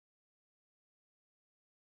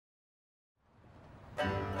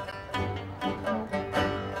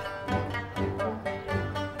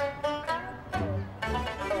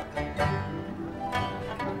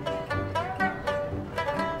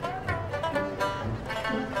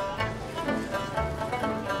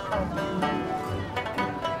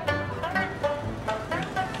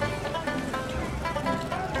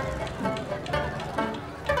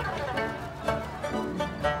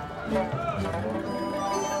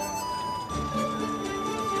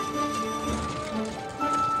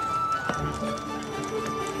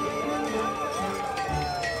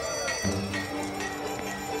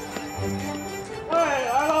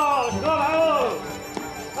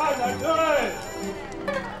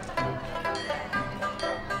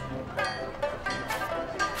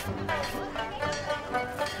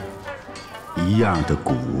一样的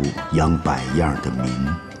谷养百样的民，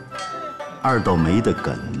二道梅的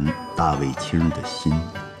梗，大卫青的心，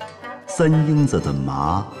三英子的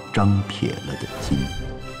麻，张撇了的筋。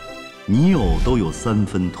泥偶都有3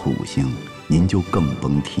分土性，您就更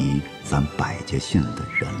甭提咱百家姓的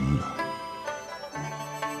人了。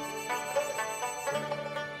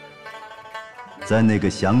在那个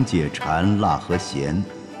想解馋、辣和咸，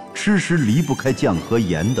吃时离不开酱和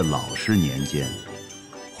盐的老师年间，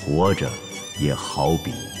活着也好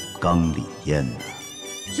比缸里烟呢。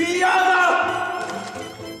鸡鸭子。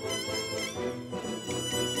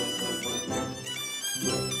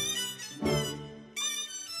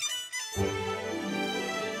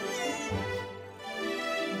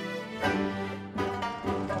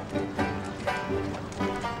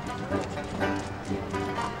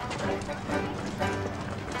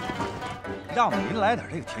 让您来点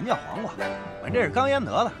这个甜酱黄瓜，我这是刚腌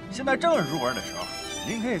得的，现在正是入味的时候。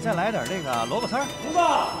您可以再来点这个萝卜丝儿。胡子，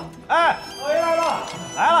哎，老爷来了，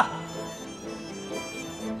来了。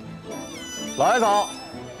老爷早。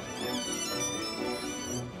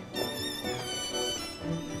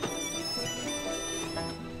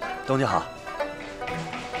东家好。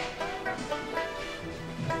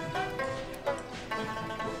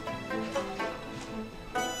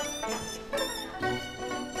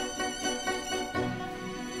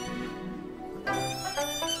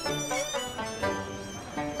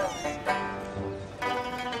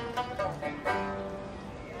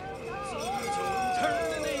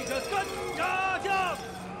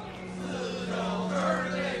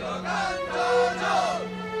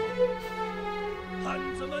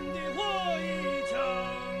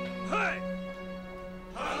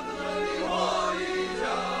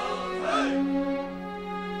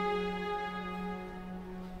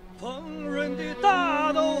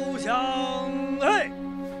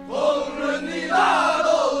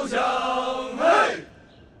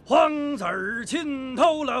 黄子儿浸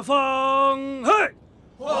透了风，嘿，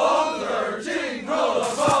黄子儿浸透了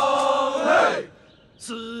风，嘿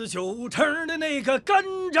，49成的那个干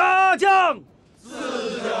炸酱，49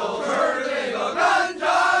成的那个干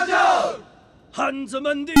炸酱，汉子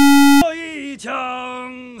们的火一枪，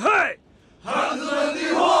嘿，汉子们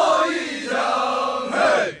的火一枪，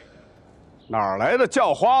嘿，哪儿来的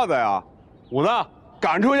叫花子呀？五子，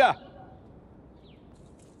赶出去！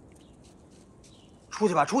 出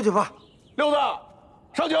去吧，出去吧！六子，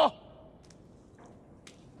上酒。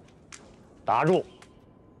打住，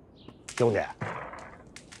兄弟！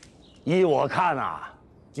依我看呐，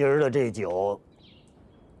今儿的这酒，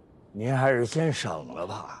您还是先省了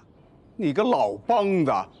吧。你个老梆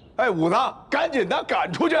子！哎，五子，赶紧的，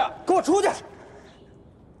赶出去！给我出去！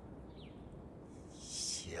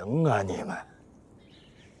行啊，你们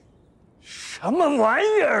什么玩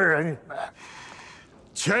意儿啊，你们！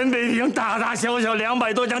 全北平大大小小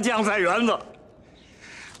200多家酱菜园子，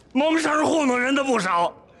蒙事糊弄人的不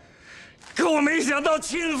少，可我没想到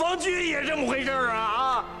沁芳居也这么回事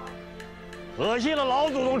啊！可惜了老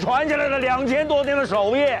祖宗传下来的2000多年的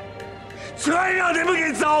手艺，全让你们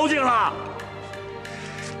给糟践了。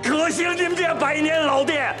可惜了你们这100年老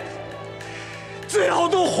店，最后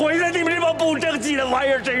都毁在你们这帮不争气的玩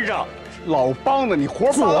意儿身上。老梆子，你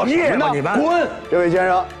活作孽吧你们！滚！这位先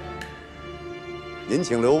生。 您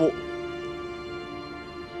请留步。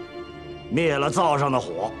灭了灶上的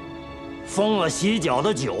火，封了洗脚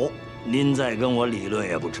的酒，您再跟我理论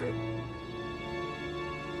也不迟。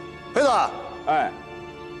黑子，哎，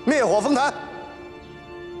灭火封坛。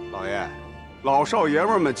老爷，老少爷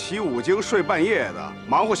们们起5更睡半夜的，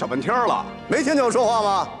忙活小半天了。没听见我说话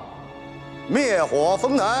吗？灭火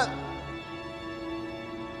封坛。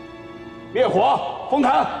灭火封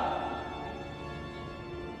坛。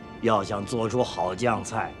 要想做出好酱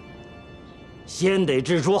菜，先得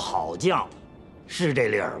制出好酱，是这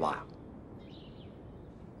理儿吧？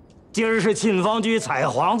今儿是沁芳居采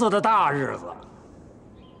黄子的大日子，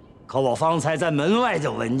可我方才在门外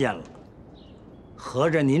就闻见了，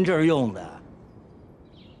合着您这儿用的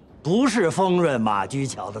不是丰润马驹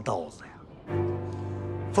桥的豆子呀？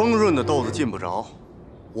丰润的豆子进不着，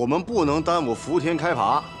我们不能耽误福田开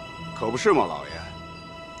扒，可不是吗，老爷？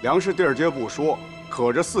粮食地儿街不说。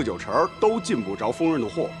 可这4、9成都进不着丰润的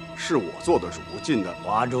货，是我做的主进的。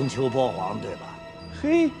华中秋波黄，对吧？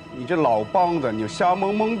嘿，你这老梆子，你就瞎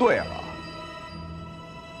蒙对了。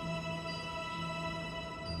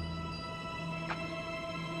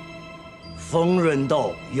丰润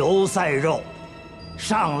豆油赛肉，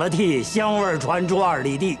上了屉，香味传出2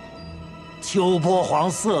里地。秋波黄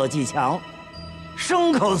色既强，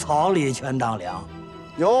牲口草里全当粮。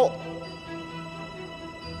有，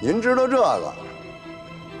您知道这个？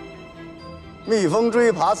蜜蜂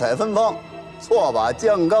追爬采芬芳，错把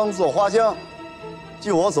酱缸做花香。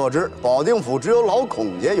据我所知，保定府只有老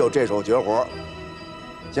孔家有这手绝活。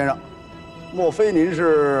先生，莫非您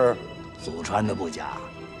是？祖传的不假，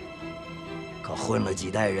可混了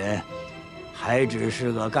几代人，还只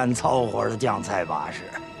是个干糙活的酱菜把式。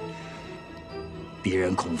鄙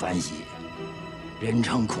人孔繁喜，人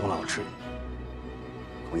称孔老吃。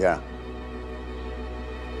孔先生，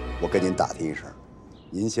我跟您打听一声，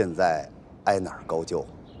您现在挨哪儿高就？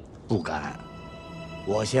不敢，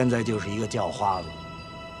我现在就是一个叫花子，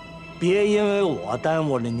别因为我耽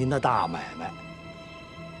误了您的大买卖。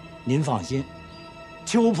您放心，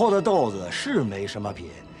秋坡的豆子是没什么品，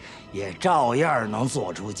也照样能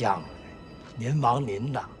做出酱来。您忙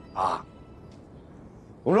您的啊。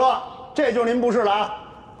我说，这就是您不是了啊！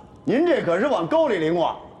您这可是往沟里领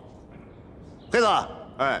我。黑子，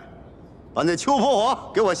哎，把那秋婆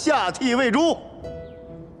黄给我下屉喂猪。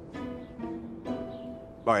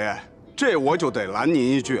老爷，这我就得拦您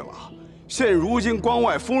一句了。现如今关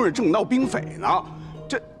外风刃正闹兵匪呢，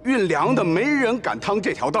这运粮的没人敢趟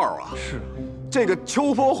这条道啊。是，这个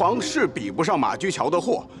秋坡黄是比不上马驹桥的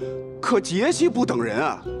货，可节气不等人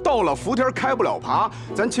啊。到了伏天开不了耙，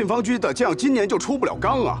咱沁芳居的酱今年就出不了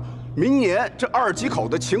缸啊。明年这二几口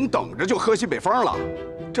的请等着就喝西北风了。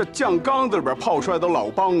这酱缸子里边泡出来的老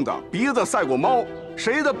帮的，鼻子赛过猫，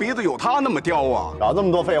谁的鼻子有他那么刁啊？少这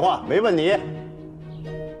么多废话，没问你。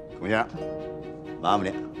孔先生，麻烦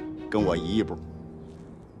您跟我移一步。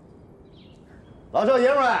老少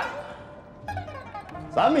爷们儿，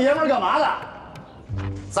咱们爷们儿干嘛的？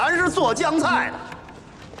咱是做酱菜的。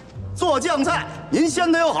做酱菜，您先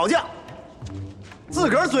得有好酱，自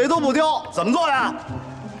个儿嘴都不刁，怎么做呀？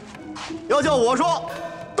要叫我说，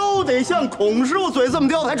都得像孔师傅嘴这么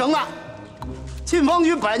刁才成啊！沁芳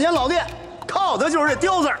居100年老店，靠的就是这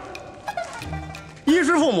刁字儿。衣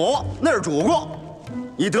食父母那是主顾，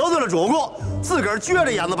你得罪了主顾，自个儿撅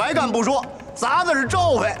着眼子白干不说，砸的是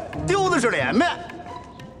招牌，丢的是脸面。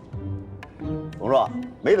董硕，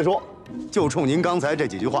没得说，就冲您刚才这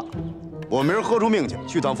几句话，我明儿豁出命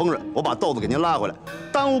去趟丰润，我把豆子给您拉回来，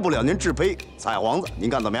耽误不了您制胚采黄子，您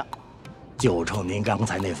看怎么样？就冲您刚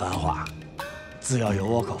才那番话，只要有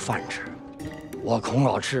我口饭吃，我孔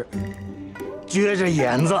老吃，撅着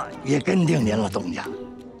眼子也跟定您了，东家。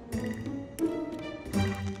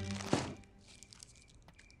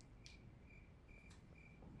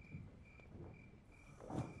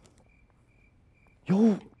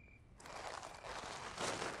哟，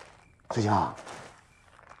翠青，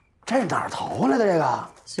这是哪儿淘回来的？这个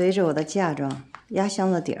随着我的嫁妆压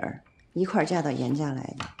箱子底儿一块儿嫁到严家来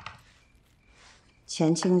的。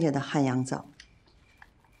前清家的汉阳造，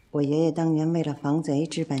我爷爷当年为了防贼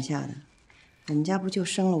置办下的。我们家不就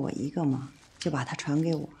生了我一个吗？就把它传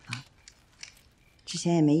给我了。之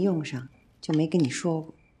前也没用上，就没跟你说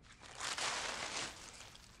过。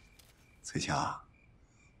翠青，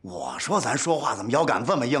我说咱说话怎么腰杆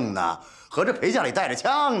这么硬呢？合着陪嫁里带着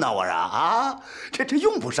枪呢？我说啊，这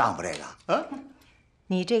用不上吧？这个啊，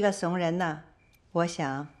你这个怂人呐，我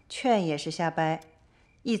想劝也是瞎掰，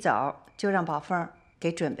一早就让宝凤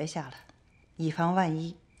给准备下了，以防万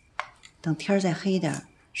一。等天再黑点，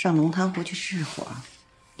上龙潭湖去试火，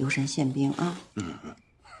留神宪兵啊。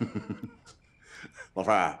宝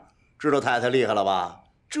凤儿，知道太太厉害了吧？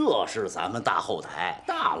这是咱们大后台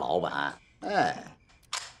大老板，哎。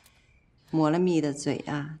抹了蜜的嘴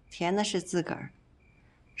啊，甜的是自个儿。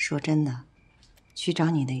说真的，去找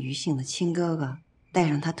你那余姓的亲哥哥，带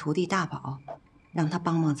上他徒弟大宝，让他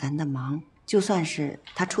帮帮咱的忙，就算是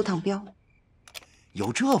他出趟镖。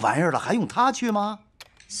有这玩意儿了，还用他去吗？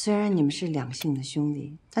虽然你们是两姓的兄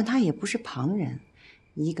弟，但他也不是旁人，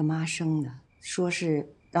一个妈生的，说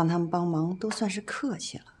是让他们帮忙，都算是客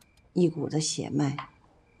气了。一股子血脉，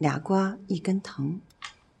俩瓜一根藤，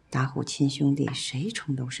打虎亲兄弟，谁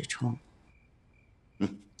冲都是冲。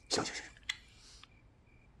行，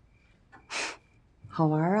好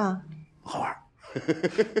玩啊！好玩。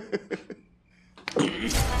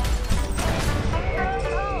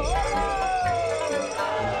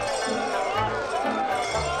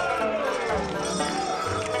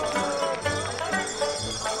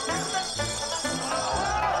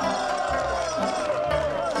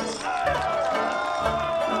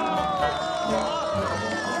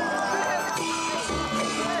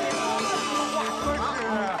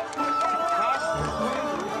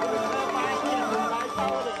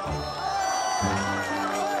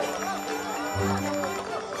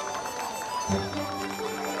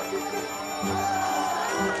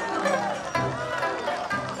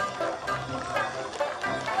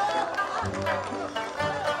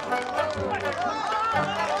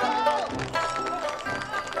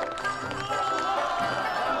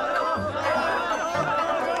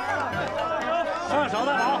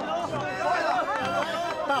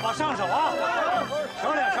好，上手啊！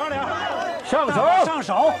小脸，小脸，上手，上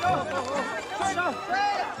手，上！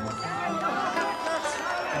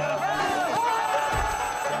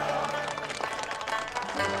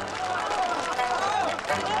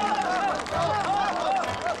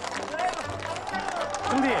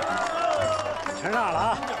兄弟，全上了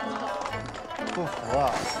啊！不服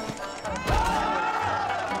啊！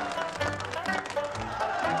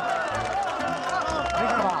没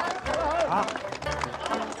事吧？啊！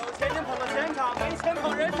有钱人捧到钱场，没钱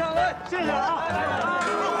捧人场来。谢谢啊！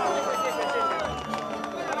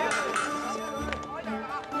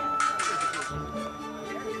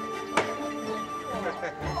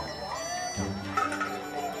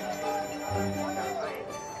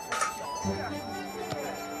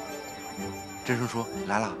真声说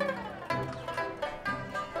来了。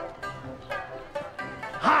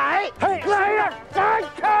嗨，嘿，来呀，站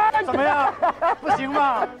开！怎么样？不行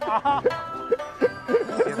吗？啊！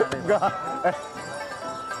哥，哎，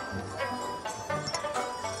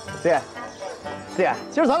爹，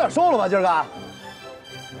今儿早点收了吧，今儿个。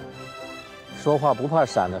说话不怕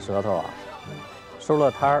闪的舌头啊！收了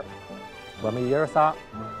摊儿，我们爷儿仨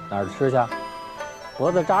哪儿吃去？脖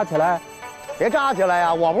子扎起来。别扎起来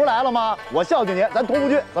呀！我不是来了吗？我孝敬您，咱同步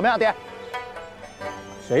去，怎么样，爹？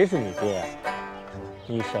谁是你爹？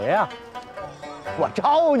你谁呀？我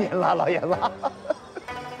招您了，老爷子。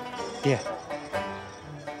爹，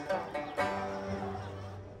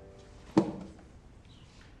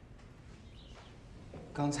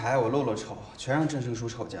刚才我露瞅，全让振声叔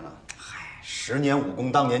瞅见了。嗨，10年武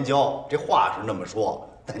功当年交，这话是那么说，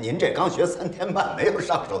但您这刚学3天半，没有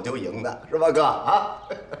上手就赢的，是吧，哥啊？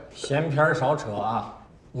闲篇少扯啊！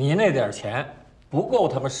你那点钱不够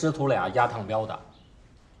他们师徒俩压趟标的，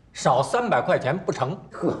少300块钱不成？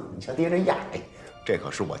呵，你瞧爹这样，哎，这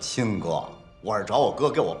可是我亲哥，我是找我哥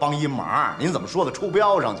给我帮一忙。您怎么说的出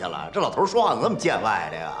标上去了？这老头说话怎么那么见外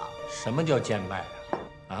的呀？什么叫见外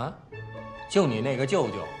啊？啊，就你那个舅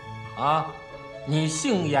舅，啊，你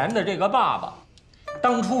姓严的这个爸爸，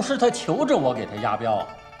当初是他求着我给他押标，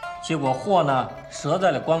结果货呢折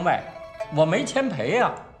在了关外，我没钱赔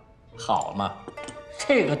呀。好嘛，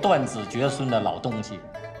这个断子绝孙的老东西，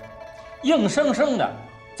硬生生的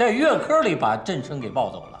在月科里把振声给抱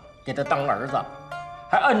走了，给他当儿子，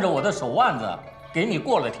还按着我的手腕子给你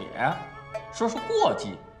过了帖，说是过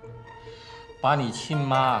继，把你亲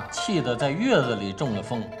妈气得在月子里中了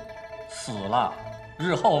风，死了。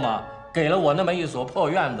日后嘛，给了我那么一所破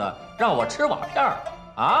院子，让我吃瓦片儿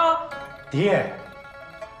啊！爹，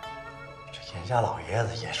这严家老爷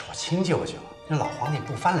子也是我亲舅舅，那老皇帝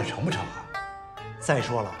不翻了成不成啊？再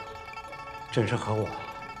说了，振声和我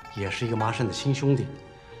也是一个麻生的亲兄弟，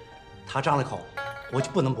他张了口，我就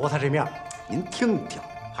不能驳他这面。您听听，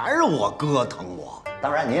还是我哥疼我。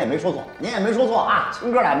当然您也没说错，您也没说错啊，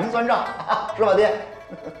亲哥俩明算账，是吧，爹？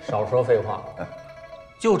少说废话，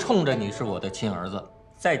就冲着你是我的亲儿子，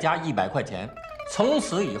再加100块钱，从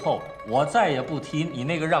此以后我再也不提你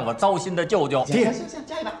那个让我糟心的舅舅。行，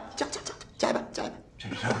加一百，加一百。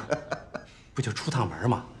振声，不就出趟门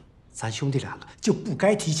吗？咱兄弟两个就不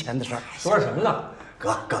该提钱的事儿。说什么呢？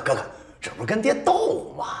哥，这不是跟爹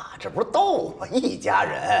斗吗？这不是斗吗？一家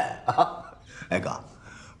人啊！哎哥，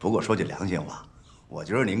不过说句良心话，我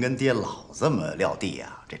觉得您跟爹老这么撂地呀，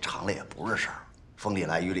这长了也不是事儿，风里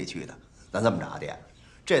来雨里去的。咱这么着啊，爹，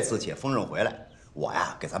这次且丰润回来，我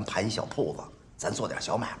呀给咱盘一小铺子，咱做点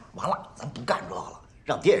小买卖，完了咱不干这个了，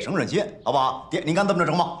让爹也省省心，好不好？爹，您看这么着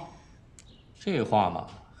成吗？这话嘛，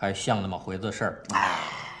还像那么回子事儿。哎，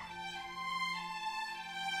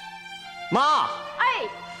妈，哎，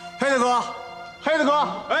黑大哥，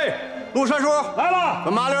哎，陆山叔来了，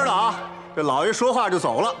跟麻溜的啊！这老爷说话就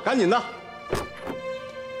走了，赶紧的。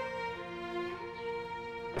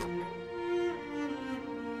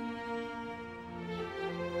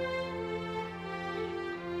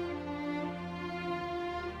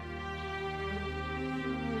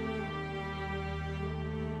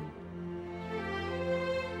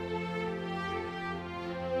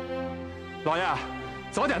老爷，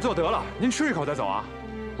早点做得了，您吃一口再走啊。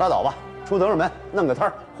拉倒吧，出德胜门弄个摊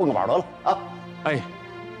儿，混个碗得了啊！哎，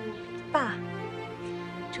爸，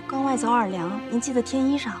这关外走耳凉，您记得添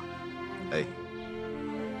衣裳。哎，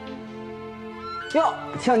哟，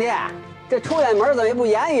兄弟，这出远门怎么也不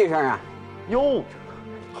言语一声啊？哟，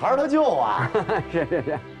孩儿他舅啊！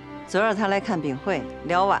是。昨儿他来看饼会，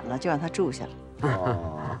聊晚了就让他住下了。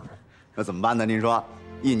哦，那怎么办呢？您说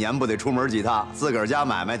，1年不得出门几趟？自个儿家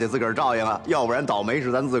买卖得自个儿照应啊，要不然倒霉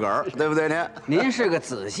是咱自个儿，对不对呢？您是个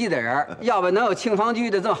仔细的人，要不能有庆芳居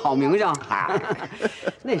的这么好名声。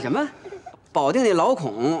那什么，保定那老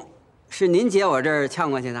孔，是您姐我这儿呛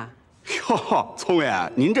过去的？哟，聪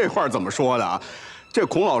爷，您这话怎么说的？这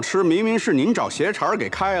孔老吃明明是您找鞋茬给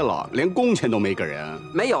开了，连工钱都没给人。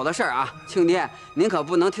没有的事儿啊，亲爹，您可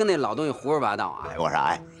不能听那老东西胡说八道啊！我说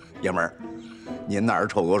爷们儿，您那儿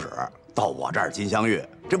臭狗屎，到我这儿金镶玉，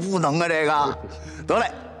这不能啊！这个，得嘞，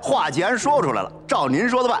话既然说出来了，照您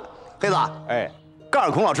说的办。黑子，告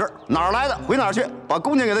诉孔老吃哪儿来的回哪儿去，把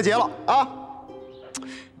工钱给他结了啊！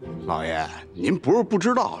老爷，您不是不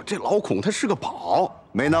知道，这老孔他是个宝，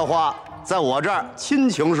没那话。在我这儿，亲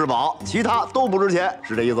情是宝，其他都不值钱，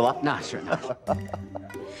是这意思吧？那是。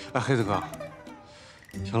哎，黑子哥，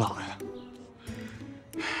听老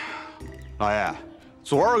爷，老爷，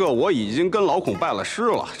昨儿个我已经跟老孔拜了师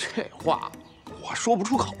了，这话我说不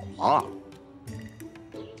出口啊。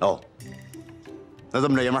哦，那这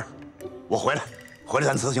么着，爷们儿，我回来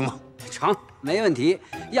咱辞行吗？成，没问题。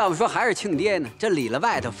要不说还是亲爹呢，这里了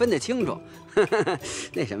外头分得清楚。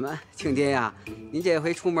那什么，亲爹呀，您这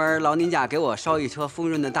回出门劳您家给我捎一车丰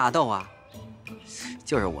润的大豆啊。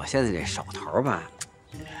就是我现在这手头吧，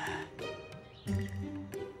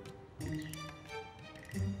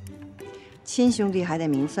亲兄弟还得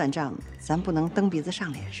明算账，咱不能蹬鼻子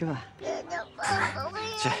上脸，是吧？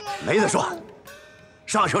这没得说，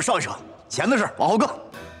上一车，钱的事往后搁。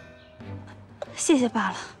谢谢爸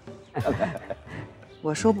了。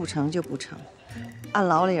我说不成就不成。按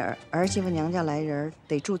老理儿，儿媳妇娘家来人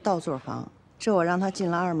得住倒座房，这我让他进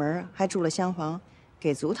了二门，还住了厢房，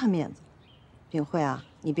给足他面子。秉慧啊，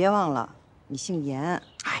你别忘了，你姓严。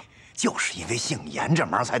就是因为姓严，这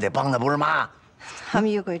忙才得帮他，不是妈？他们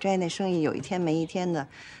玉桂斋那生意有一天没一天的，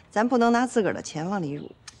咱不能拿自个儿的钱往里入。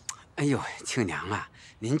哎呦，亲娘啊，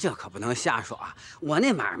您这可不能瞎说啊！我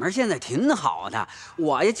那买卖现在挺好的，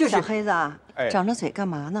我呀就是……小黑子啊，张着嘴干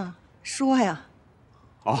嘛呢？说呀。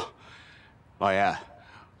哦。老爷，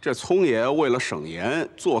这聪爷为了省盐，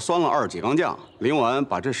做酸了2几缸酱，临完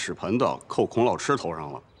把这屎盆子扣孔老吃头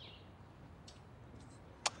上了。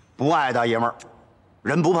不爱大爷们儿，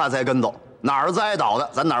人不怕栽跟头，哪儿栽倒的，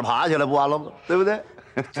咱哪儿爬起来不完了吗？对不对？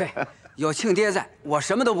对，有亲爹在，我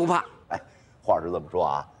什么都不怕。话是这么说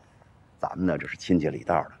啊，咱们呢这是亲戚里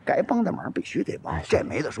道的，该帮的忙必须得帮，这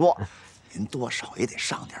没得说。您多少也得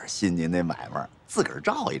上点心，您那买卖自个儿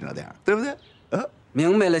照应着点，对不对？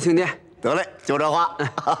明白了，亲爹。得嘞，就这话。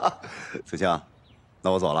子清，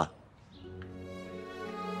那我走了。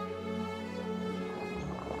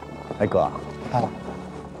哥，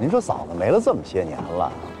您说嫂子没了这么些年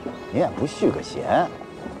了，您也不续个弦。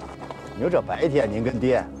你说这白天您跟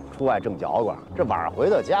爹出外正嚼呱，这晚上回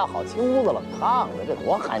到家好清屋子冷炕的，这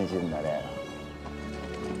多寒心呢！这个，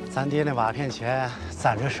咱爹那瓦片钱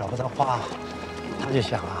暂时舍不得花，他就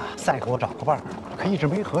想啊，再给我找个伴儿，可一直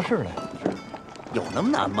没合适的。有那么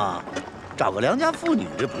难吗？找个良家妇女，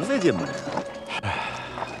这不费劲吗？是，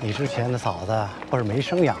你之前的嫂子不是没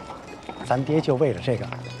生养吗？咱爹就为了这个，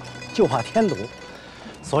就怕添堵，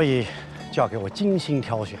所以就要给我精心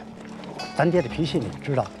挑选。咱爹的脾气你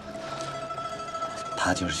知道，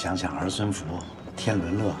他就是想享儿孙福，天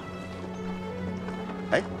伦乐。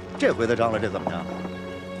哎，这回他张罗这怎么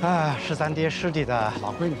样？是咱爹师弟的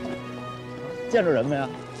老闺女。见着人没有？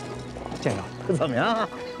见着。怎么样啊？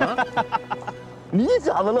你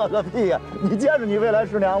小子乐个屁呀！你见着你未来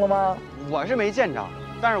师娘了吗？我是没见着，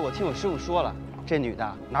但是我听我师傅说了，这女的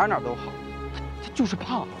哪哪都好，她就是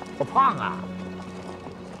胖。我胖啊！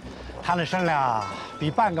她那身量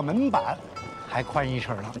比半个门板还宽1尺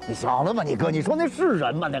呢。你小子吧，你哥，你说那是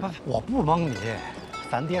人吗？那个我不蒙你，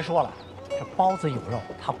咱爹说了，这包子有肉，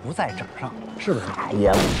它不在整上，是不是？哎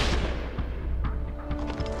呀！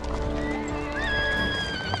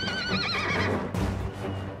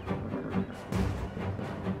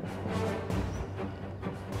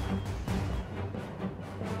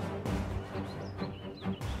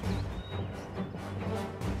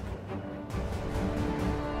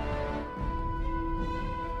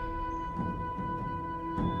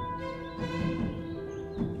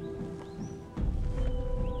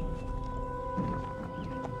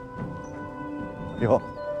哟，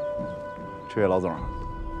这位老总，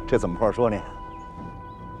这怎么话说呢？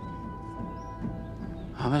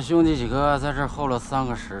俺们兄弟几个在这儿候了3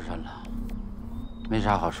个时辰了，没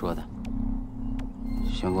啥好说的。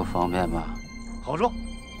选购方便吧？好说，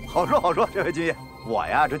好说，好说。这位军爷，我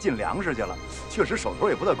呀这进粮食去了，确实手头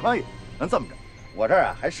也不太宽裕。咱这么着，我这儿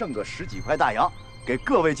啊还剩个10几块大洋，给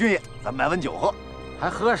各位军爷咱买碗酒喝。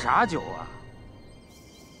还喝啥酒啊？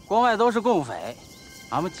关外都是共匪。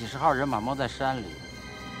俺们几10号人马猫在山里，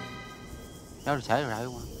要是钱有啥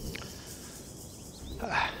用啊？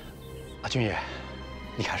军爷，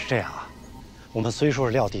你看是这样啊，我们虽说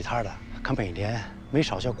是撂地摊的，可每年没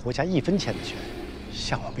少交国家1分钱的钱，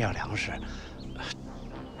向我们要粮食，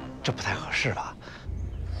这不太合适吧？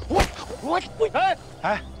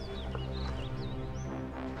哎，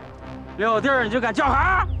有地儿你就敢叫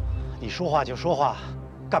喊？你说话就说话，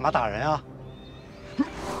干嘛打人啊？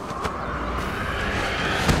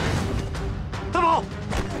大宝，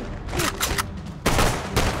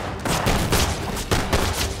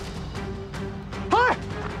哎，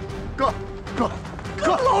哥，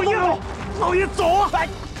老爷走啊！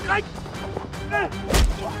哎。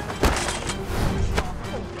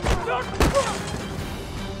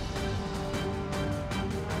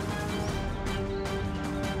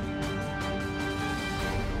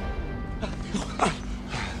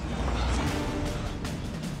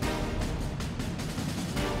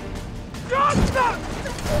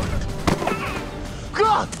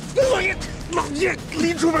哥，老爷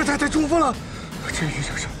临出门太嘱咐了，这遇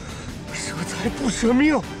上事舍财不舍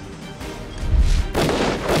命。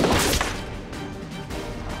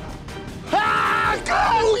啊！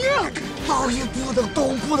老爷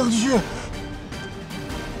不能去。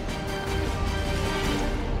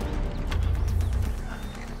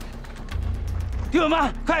弟兄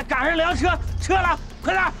们，快赶上粮车，撤了，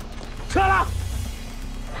快点，撤了！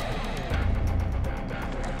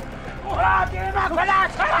弟兄们，快点，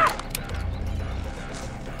撤了！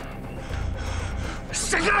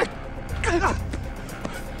闪开！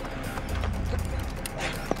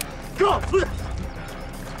哥，不是。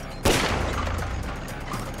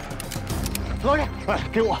老爷，哎，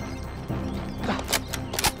给我。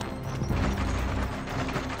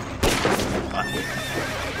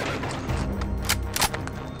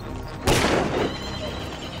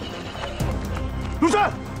陆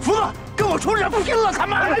山，福子，跟我出去拼了！他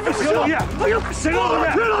妈的！谁老爷？哎呦，谁老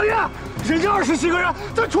爷？谁老爷？人家20几个人，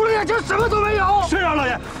咱除了眼前什么都没有。是啊，老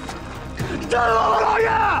爷。站住，老爷！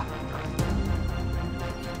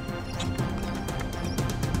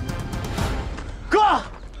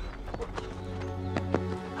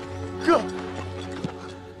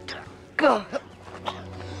哥，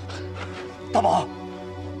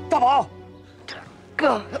大宝，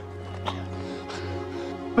哥，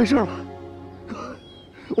没事吧？哥，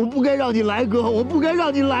我不该让你来，哥，我不该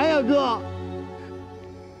让你来呀，哥。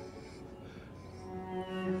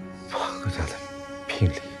国家的聘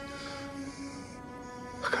礼，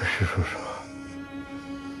可是叔叔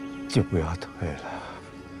就不要退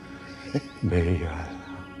了，没缘了。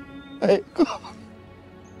哎，哥，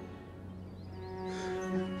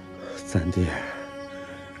咱爹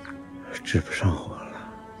治不上我了。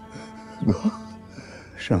哥，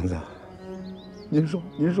绳子，您说，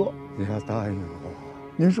你要答应我，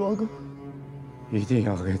您说，哥，一定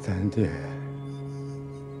要给咱爹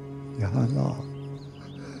养老。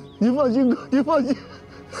您放心，哥，您放心。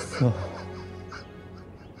哥，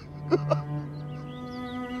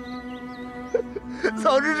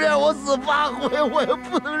早知这样，我死8回，我也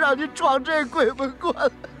不能让你闯这鬼门关。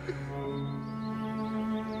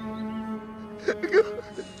哥，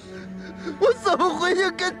我怎么回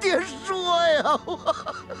去跟爹说呀？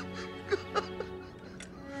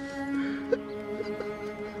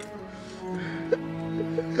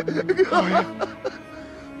哥，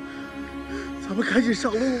咱们赶紧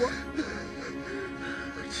上路吧。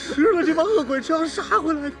吃了这帮恶鬼是要杀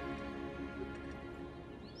回来的。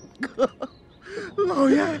哥，老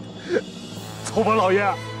爷，走吧，老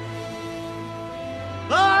爷。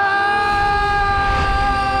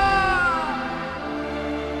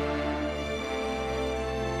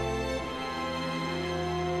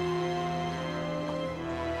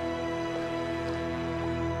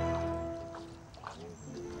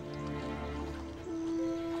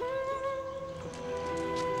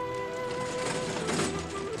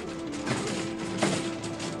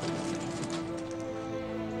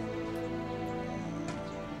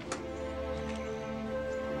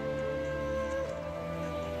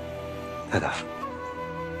太太，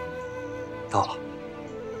到了。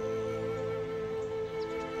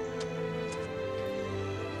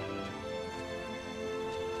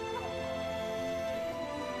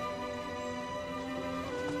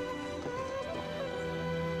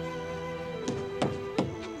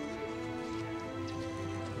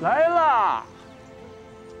来啦，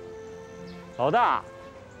老大，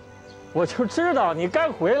我就知道你该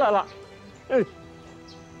回来了。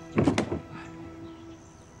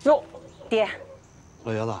哟，爹，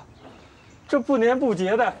老爷子，这不年不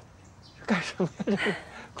节的，干什么呀？这是，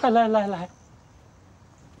快来！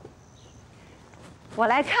我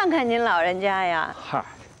来看看您老人家呀。嗨，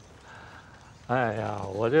哎呀，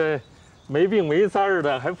我这没病没灾儿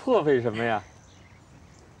的，还破费什么呀？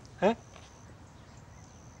哎，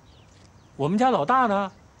我们家老大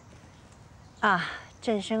呢？啊，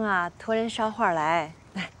振声啊，托人捎话来，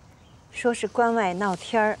说是关外闹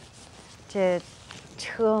天儿，这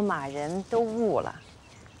车马人都误了。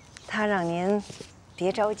他让您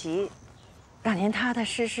别着急，让您踏踏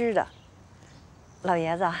实实的。老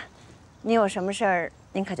爷子，您有什么事儿，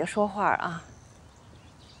您可就说话啊。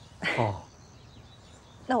哦。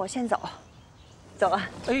那我先走，走了。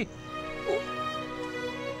哎。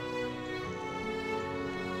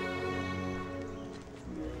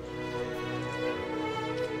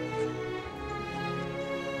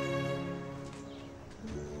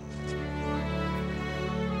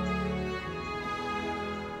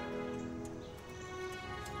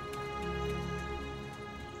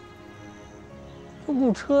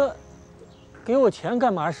 雇车给我钱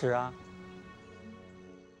干嘛使啊？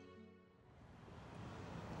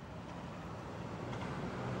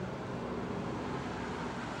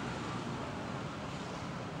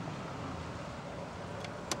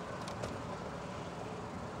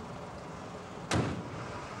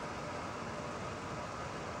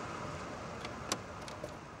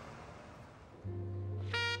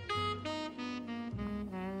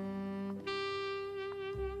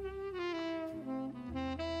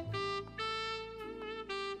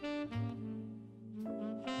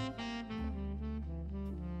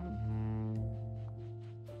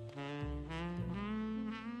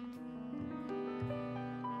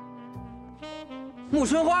木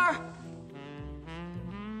春花，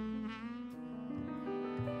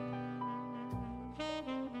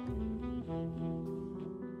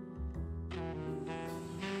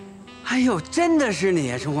哎呦，真的是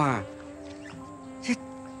你，春花，这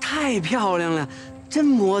太漂亮了，真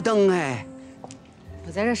摩登哎！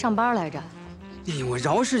我在这上班来着。哎呦，我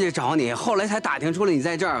饶世界找你，后来才打听出来你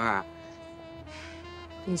在这儿。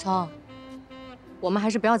尹聪，我们还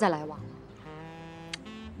是不要再来往了。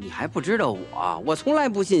 你还不知道我从来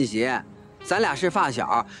不信邪，咱俩是发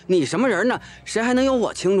小，你什么人呢？谁还能有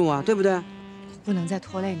我清楚啊？对不对？不能再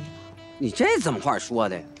拖累你了。你这怎么话说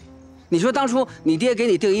的呀？你说当初你爹给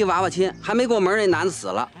你定一娃娃亲，还没过门那男的死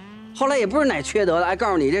了，后来也不是哪缺德的，还告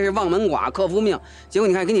诉你这是望门寡，克夫命。结果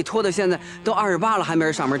你看给你拖到现在都28了，还没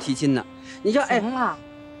人上门提亲呢。你说行了，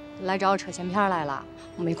来找我扯闲篇来了，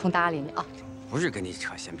我没空搭理你啊。不是跟你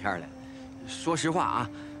扯闲篇来，说实话啊，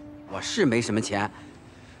我是没什么钱。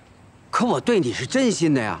 可我对你是真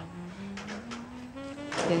心的呀！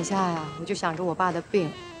眼下呀，我就想着我爸的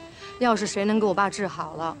病，要是谁能给我爸治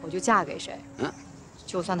好了，我就嫁给谁。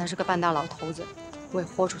就算他是个半大老头子，我也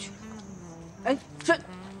豁出去。哎，这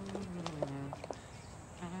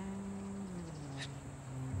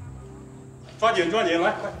抓紧抓紧，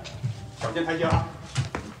来，快，小心台阶啊！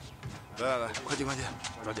来，快进，抓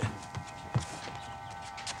紧，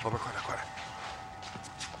宝贝，快点。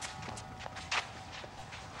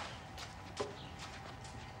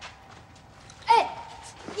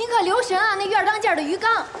您可留神啊，那院当间的鱼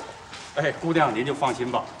缸。哎，姑娘您就放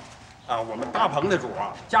心吧，啊，我们大棚的主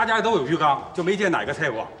啊，家家都有鱼缸，就没见哪个菜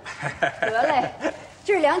过。得嘞，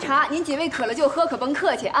这是凉茶，您几位渴了就喝，可甭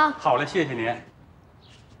客气啊。好嘞，谢谢您。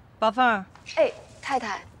宝凤，哎，太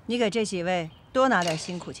太，你给这几位多拿点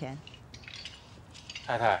辛苦钱。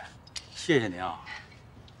太太，谢谢您啊。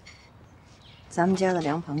咱们家的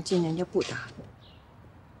凉棚今年就不搭了。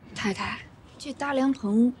太太。 这搭凉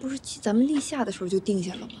棚不是咱们立夏的时候就定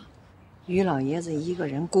下了吗？于老爷子一个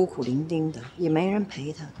人孤苦伶仃的，也没人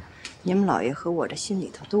陪他。你们老爷和我这心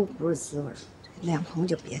里头都不是滋味，这凉棚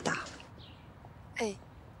就别搭了。哎，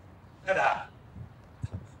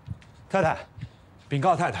太太，禀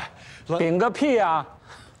告太太，禀个屁啊！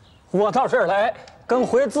我到这儿来跟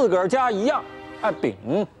回自个儿家一样，爱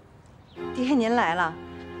禀。爹，您来了，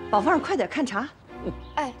宝凤快点看茶。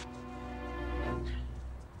哎，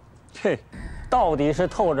嘿。 到底是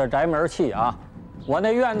透着宅门气啊！我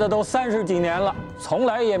那院子都30几年了，从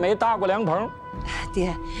来也没搭过凉棚。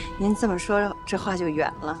爹，您这么说，这话就远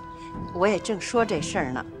了。我也正说这事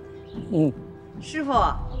儿呢。师傅，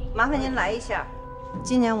麻烦您来一下。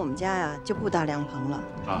今年我们家呀就不搭凉棚了。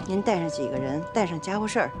啊，您带上几个人，带上家伙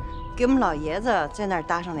事儿，给我们老爷子在那儿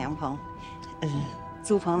搭上凉棚。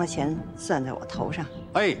租棚的钱算在我头上。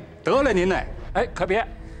哎，得了您呢。哎，可别，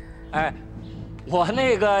哎。 我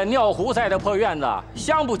那个尿壶赛的破院子，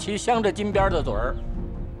镶不起镶着金边的嘴儿。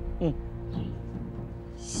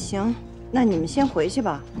行，那你们先回去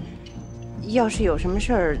吧。要是有什么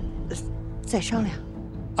事儿，再商量。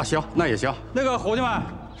啊，行，那也行。那个伙计们，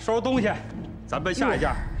收拾东西，咱奔下一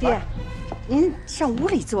家。爹，您上屋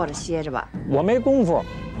里坐着歇着吧。我没工夫。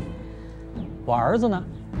我儿子呢？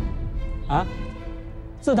啊？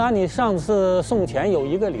自打你上次送钱有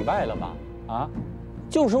1个礼拜了吧？啊？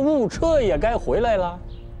 就是误车也该回来了。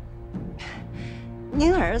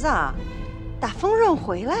您儿子打丰润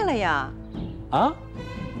回来了呀？啊，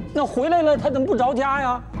那回来了，他怎么不着家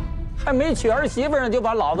呀？还没娶儿媳妇呢，就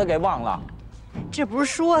把老子给忘了。这不是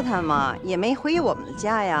说他吗？也没回我们的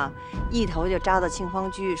家呀，一头就扎到庆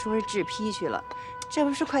芳居，说是制坯去了。这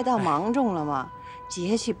不是快到芒种了吗？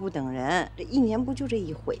节气不等人，这一年不就这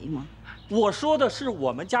一回吗？我说的是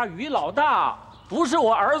我们家于老大，不是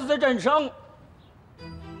我儿子的振声。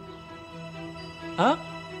啊？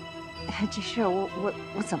哎，这事儿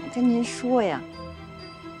我怎么跟您说呀？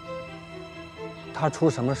他出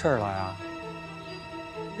什么事儿了呀？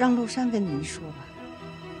让陆山跟您说吧。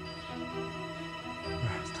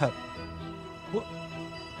他，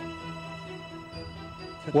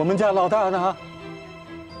我们家老大呢？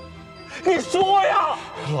你说呀！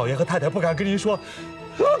老爷和太太不敢跟您说。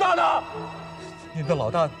老大呢？您的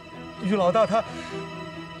老大，于老大他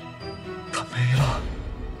没了。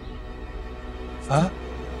啊？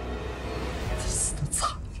他死得惨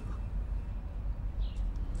了，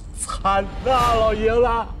惨呐，老爷子！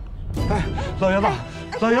哎，老爷子，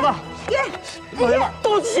老爷子，老爷子，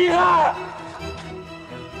都起来！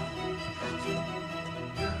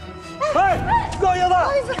哎，老爷子，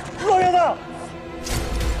老爷子！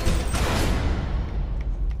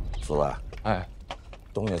四位，哎，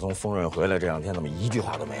东家从丰润回来这2天，怎么一句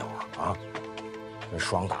话都没有啊？跟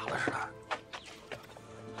霜打了似的。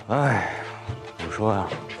哎，我说呀，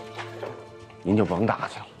您就甭打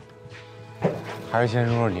去了，还是先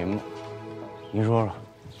说说您吧。您说说，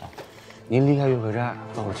您离开悦客斋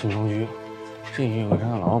到了庆丰居，这悦客斋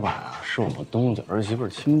的老板啊，是我们东家儿媳妇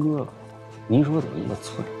亲哥哥，您说怎么那么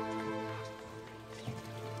脆？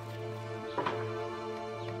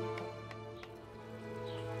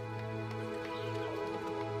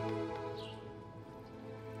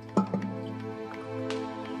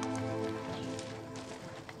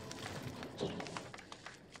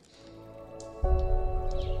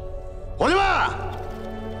伙计们，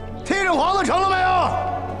踢这黄子成了没有？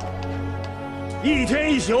 1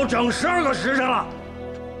天1宿，整12个时辰了，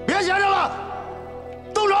别闲着了，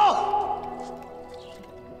动手！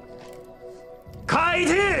开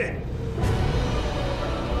踢！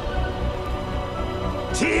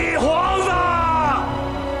起黄子！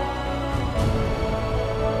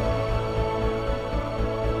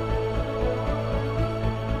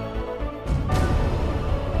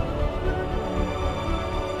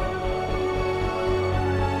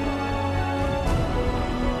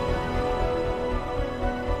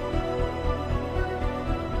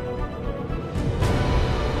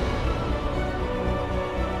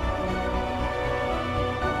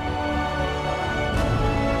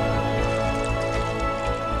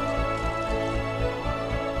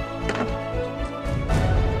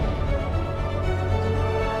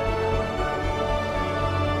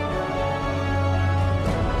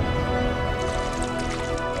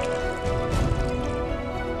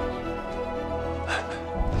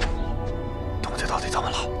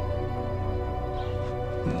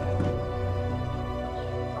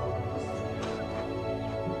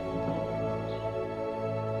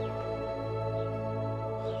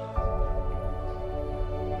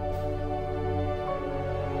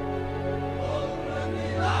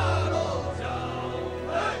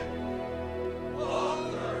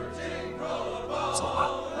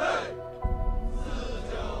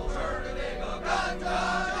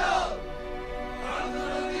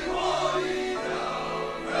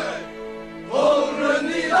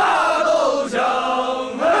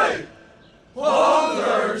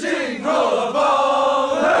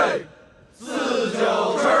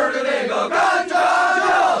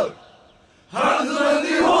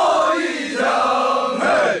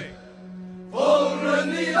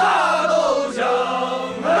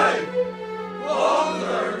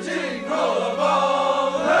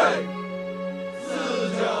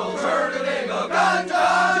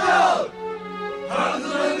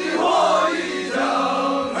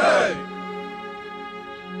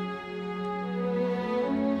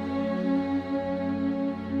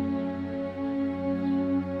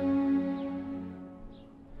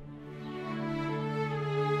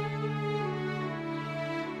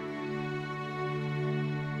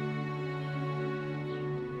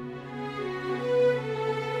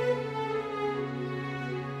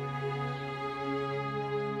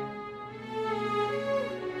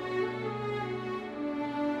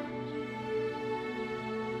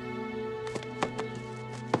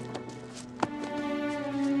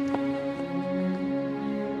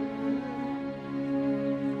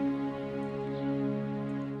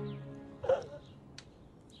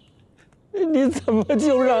你怎么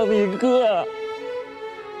就让你哥？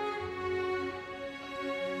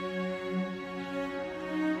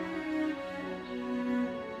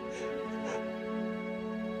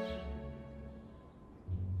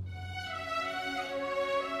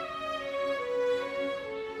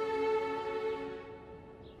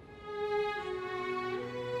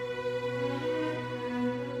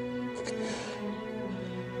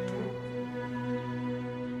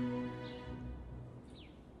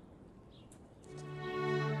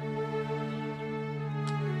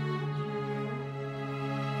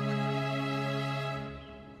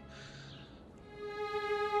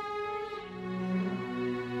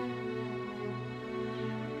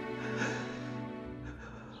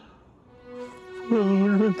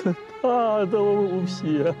他都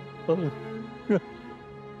撇了，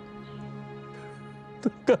他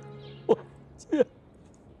跟我见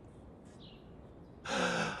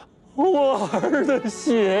我儿的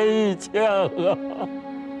血一枪啊！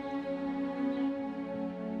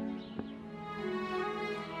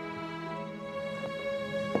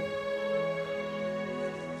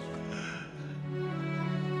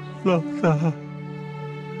老大，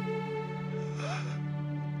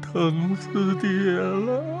疼死爹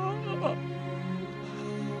了！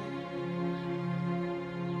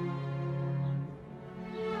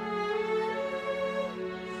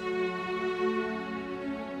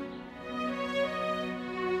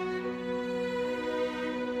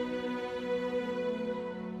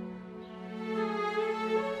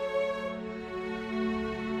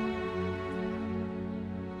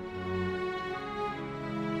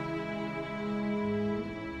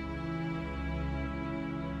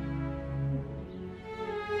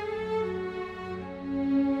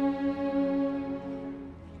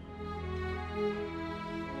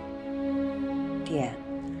爹，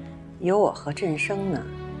有我和振声呢，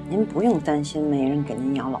您不用担心没人给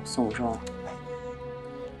您舀老宋粥。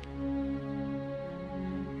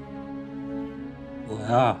我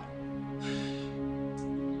呀，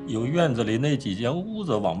有院子里那几间屋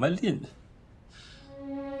子往外拎，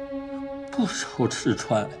不愁吃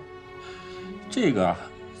穿。这个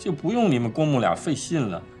就不用你们公母俩费心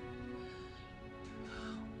了。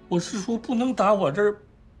我是说，不能打我这儿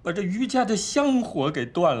把这余家的香火给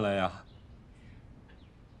断了呀。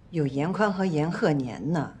有严宽和严鹤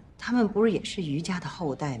年呢，他们不是也是余家的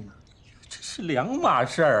后代吗？这是两码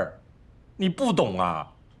事儿，你不懂啊？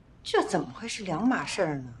这怎么会是两码事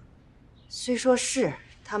儿呢？虽说是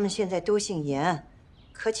他们现在都姓严，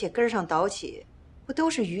可且根上倒起，不都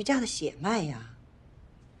是余家的血脉呀？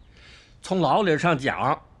从老理上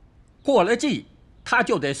讲，过了继，他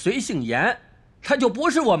就得随姓严，他就不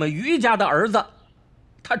是我们余家的儿子，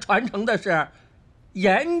他传承的是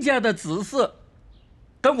严家的子嗣。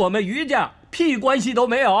跟我们余家屁关系都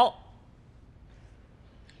没有。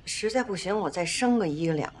实在不行，我再生个一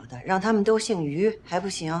个两个的，让他们都姓余，还不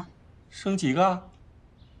行？生几个？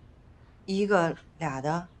一个俩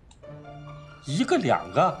的。一个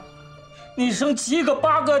两个？你生7个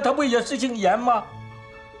8个，他不也是姓严吗？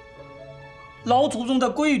老祖宗的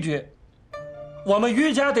规矩，我们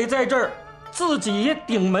余家得在这儿自己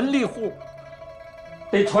顶门立户，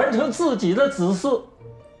得传承自己的子嗣。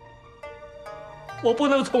我不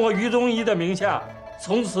能从我余宗仪的名下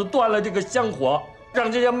从此断了这个香火，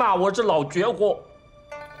让人家骂我是老绝户。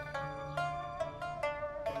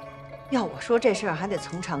要我说这事儿还得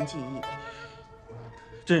从长计议。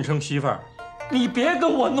振声媳妇儿，你别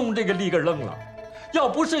跟我弄这个立个愣了。要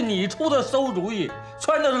不是你出的馊主意，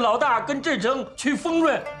撺掇着老大跟振声去丰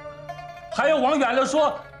润，还要往远了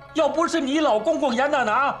说，要不是你老公公严大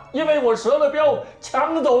拿，因为我折了标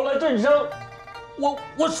抢走了振声。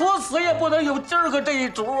我说死也不能有今儿个这一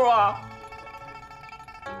出啊！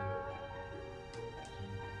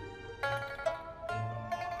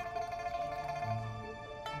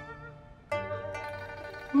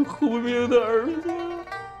苦命的儿子！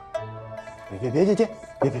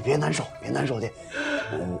别难受，别难受爹。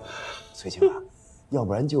翠青啊，要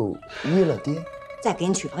不然就依了爹，再给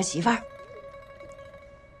你娶房媳妇儿。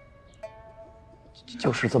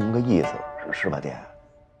就是这么个意思，是吧，爹？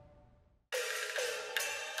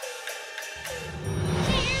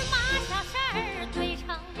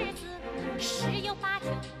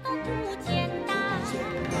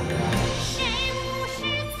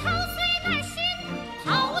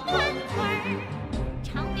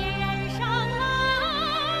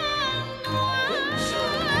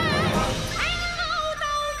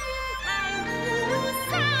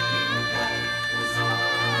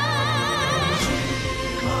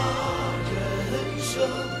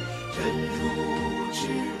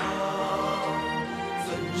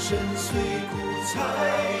深邃骨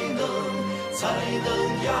才能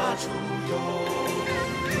压出油。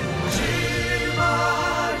芝麻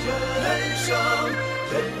人生，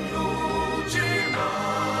人如芝麻，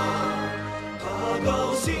把高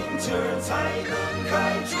兴劲儿才能